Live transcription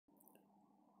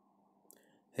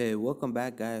Hey, welcome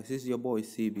back, guys. This is your boy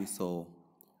CB. So,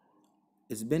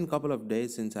 it's been a couple of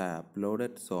days since I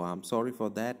uploaded, so I'm sorry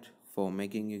for that, for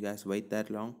making you guys wait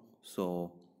that long.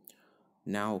 So,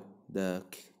 now the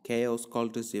Chaos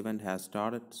Cultist event has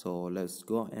started, so let's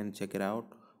go and check it out.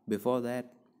 Before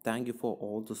that, thank you for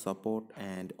all the support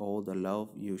and all the love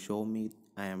you show me.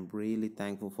 I am really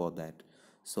thankful for that.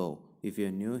 So, if you're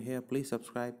new here, please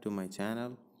subscribe to my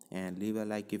channel and leave a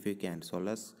like if you can. So,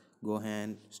 let's go ahead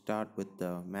and start with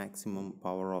the maximum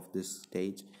power of this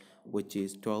stage, which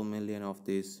is 12 million of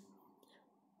this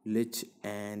lich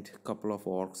and couple of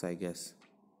orcs, I guess,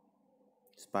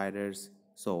 spiders.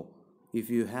 So if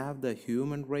you have the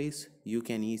human race, you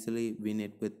can easily win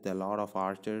it with a lot of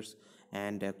archers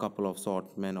and a couple of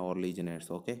swordsmen or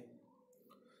legionnaires. Okay,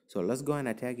 so let's go and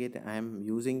attack it. I'm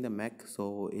using the mech,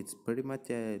 so it's pretty much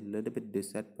a little bit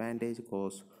disadvantage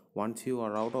because once you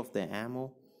are out of the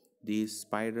ammo, these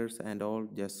spiders and all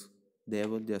just they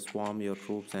will just swarm your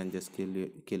troops and just kill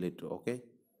it. Okay,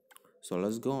 so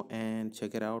let's go and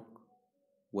check it out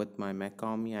with my mech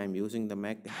army. I'm using the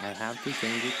mech. I have to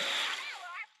change it.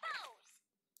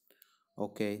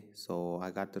 Okay, so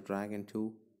I got the dragon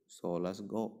too. So let's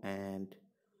go and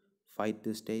fight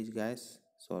this stage, guys.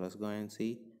 So let's go and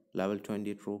see level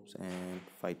 20 troops and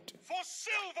fight. For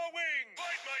Silver Wing!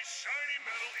 Fight my shiny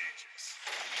metal aegis.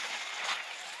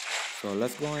 So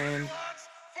let's go and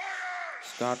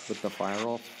start with the fire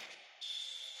off.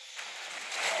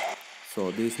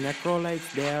 So these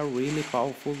necrolytes, they are really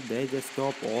powerful. They just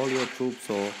stop all your troops,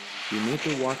 so you need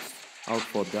to watch out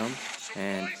for them.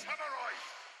 And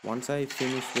once I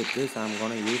finish with this, I'm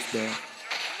gonna use the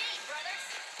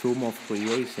Tomb of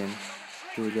Creation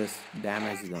to just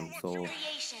damage them. So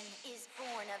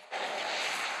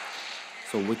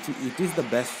which it is the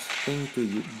best thing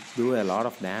to do a lot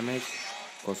of damage,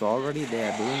 because already they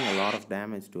are doing a lot of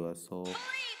damage to us. So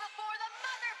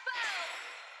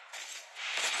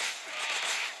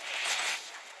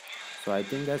I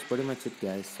think that's pretty much it,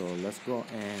 guys. So let's go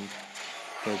and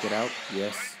take it out.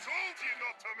 Yes,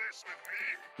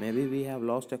 maybe we have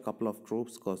lost a couple of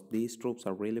troops because these troops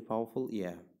are really powerful.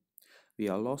 Yeah, we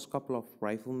have lost a couple of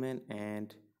riflemen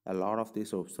and a lot of these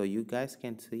troops. So you guys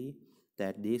can see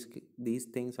that these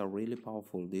things are really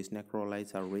powerful. These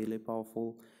necrolytes are really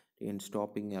powerful in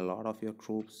stopping a lot of your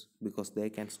troops because they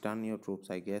can stun your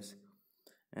troops, I guess.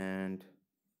 And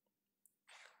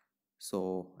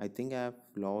so I think I've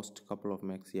lost a couple of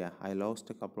mechs. Yeah, I lost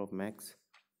a couple of mechs.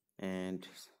 And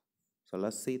so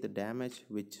let's see the damage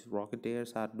which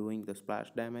rocketeers are doing, the splash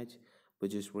damage,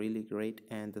 which is really great.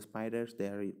 And the spiders, they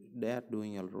are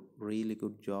doing a really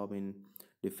good job in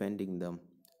defending them.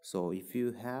 So if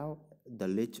you have the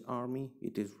lich army,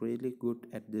 it is really good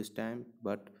at this time.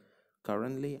 But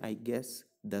currently, I guess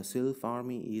the sylph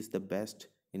army is the best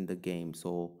in the game.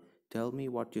 So tell me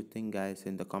what you think, guys,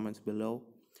 in the comments below.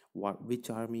 Which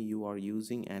army you are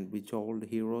using and which old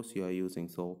heroes you are using.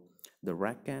 So the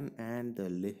Rakan and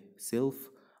the sylph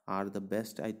are the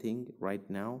best, I think, right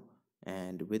now.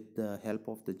 And with the help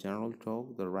of the general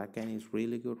talk, the Rakan is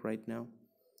really good right now.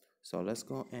 So let's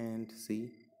go and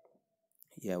see.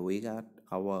 Yeah, we got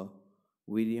our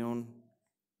Virion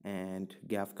and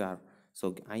Gafkar.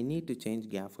 So I need to change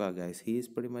Gafkar, guys. He is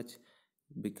pretty much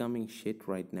becoming shit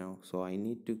right now. So I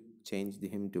need to change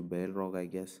him to Balrog, I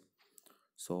guess.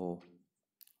 So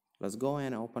let's go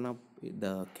and open up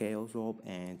the Chaos Orb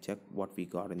and check what we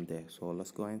got in there. So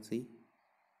let's go and see.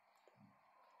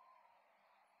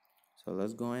 So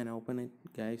let's go and open it,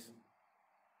 guys.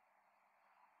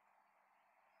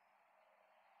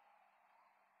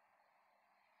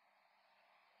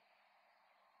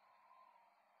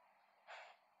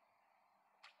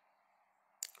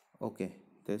 Okay,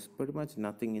 there's pretty much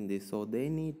nothing in this. So they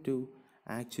need to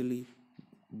actually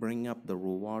bring up the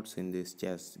rewards in this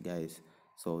chest, guys.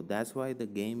 So that's why the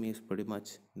game is pretty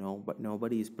much but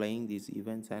nobody is playing these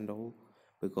events and all,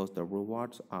 because the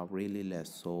rewards are really less.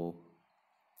 So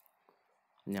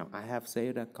now I have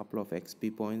saved a couple of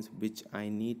XP points which I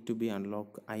need to be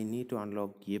unlocked. I need to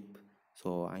unlock Yip,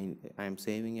 so I'm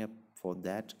saving up for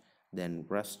that. Then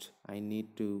rest, I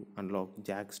need to unlock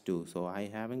Jax too. So I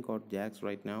haven't got Jax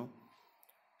right now.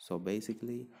 So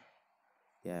basically,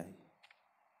 yeah.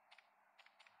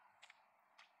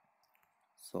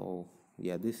 So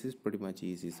yeah, this is pretty much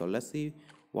easy. So let's see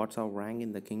what's our rank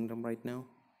in the kingdom right now.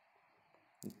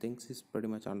 I think it's pretty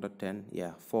much under 10.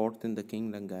 Yeah, 4th in the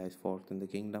kingdom, guys. 4th in the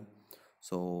kingdom.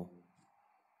 So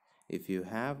if you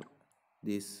have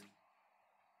this,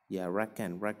 yeah,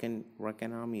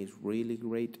 Rakan army is really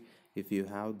great. If you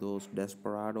have those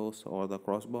desperados or the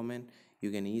crossbowmen, you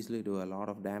can easily do a lot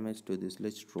of damage to these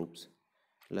lich troops.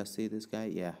 Let's see this guy.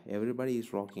 Yeah, everybody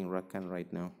is rocking Rakan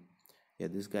right now. Yeah,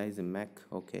 this guy is a mech.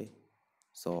 Okay,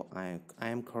 so I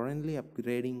am currently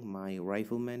upgrading my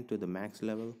rifleman to the max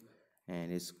level,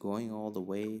 and it's going all the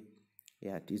way.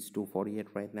 Yeah, it's 248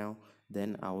 right now.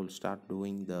 Then I will start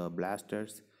doing the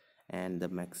blasters and the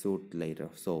mech suit later.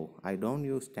 So I don't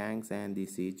use tanks and the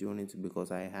siege units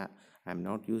because I'm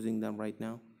not using them right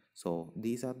now. So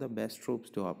these are the best troops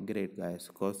to upgrade, guys,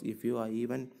 because if you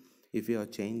are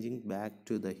changing back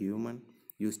to the human,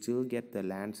 you still get the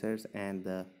lancers and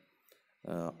the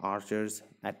archers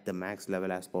at the max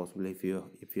level as possible if you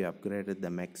upgraded the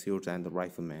mech suits and the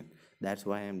riflemen. That's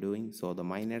why I'm doing. So the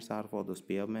miners are for the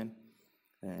spearmen,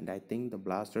 and I think the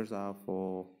blasters are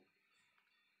for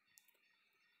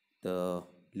the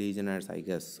legionnaires, I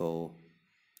guess. So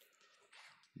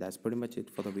that's pretty much it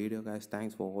for the video, guys.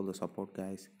 Thanks for all the support,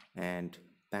 guys, and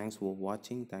thanks for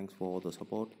watching. Thanks for all the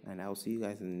support, and I'll see you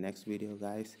guys in the next video,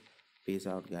 guys. Peace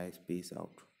out, guys. Peace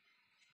out.